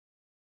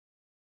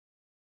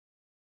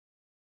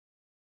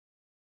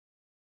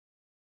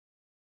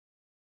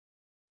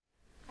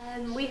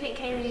We think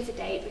Kayleigh needs a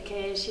date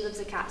because she loves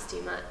her cats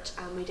too much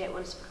and we don't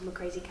want her to become a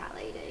crazy cat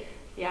lady.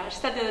 Yeah, she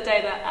said the other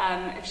day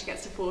that if she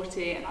gets to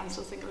 40 and I'm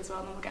still single as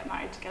well, then we'll get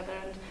married together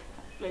and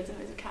have loads and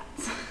loads of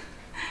cats.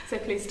 So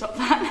please stop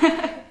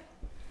that.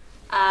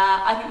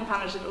 I think the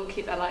panel should all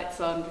keep their lights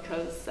on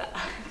because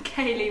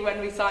Kayleigh, when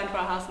we signed for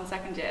our house in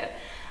second year,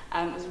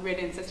 was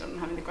really insistent on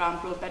having the ground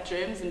floor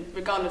bedrooms, and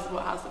regardless of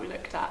what house that we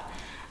looked at.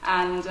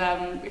 And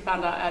we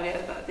found out earlier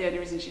that the only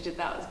reason she did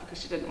that was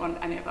because she didn't want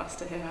any of us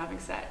to hear her having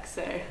sex,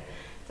 so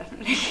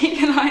definitely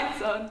keep your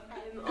lights on.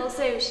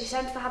 Also, she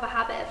tends to have a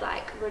habit of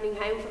like running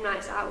home from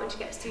nights out when she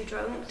gets too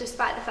drunk,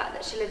 despite the fact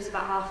that she lives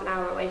about half an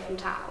hour away from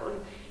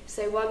town.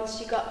 So once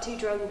she got too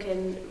drunk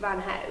and ran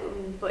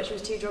home, but she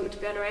was too drunk to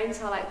be on her own,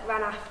 so I like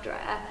ran after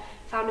her,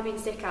 found her being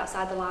sick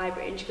outside the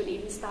library and she couldn't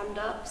even stand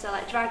up, so I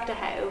like dragged her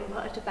home,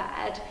 put her to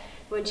bed.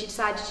 When she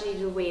decided she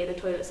needed a wee, the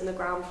toilet's on the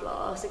ground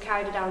floor, so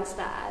carried her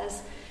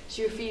downstairs.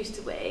 She refused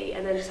to wee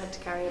and then just had to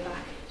carry her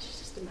back. She's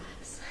just a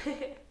mess.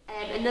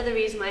 Another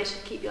reason why you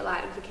should keep your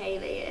light on for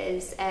Kayleigh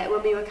is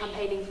when we were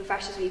campaigning for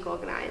Freshers Week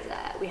organiser,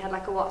 we had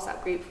like a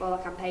WhatsApp group for all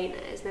our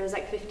campaigners and there was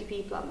like 50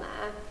 people on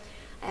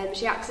there.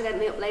 She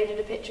accidentally uploaded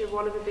a picture of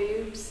one of her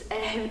boobs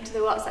to the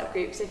WhatsApp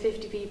group, so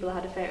 50 people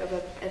had a photo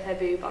of her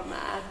boob on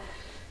there,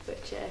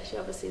 which she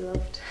obviously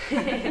loved.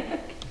 Okay.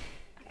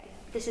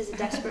 This is a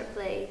desperate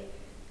plea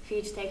for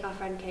you to take our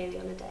friend Kayleigh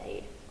on a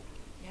date.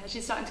 Yeah,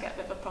 she's starting to get a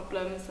bit of a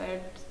problem, so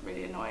it's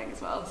really annoying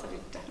as well, so we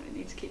definitely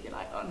need to keep your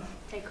light on.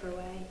 Take her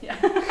away.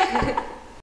 Yeah.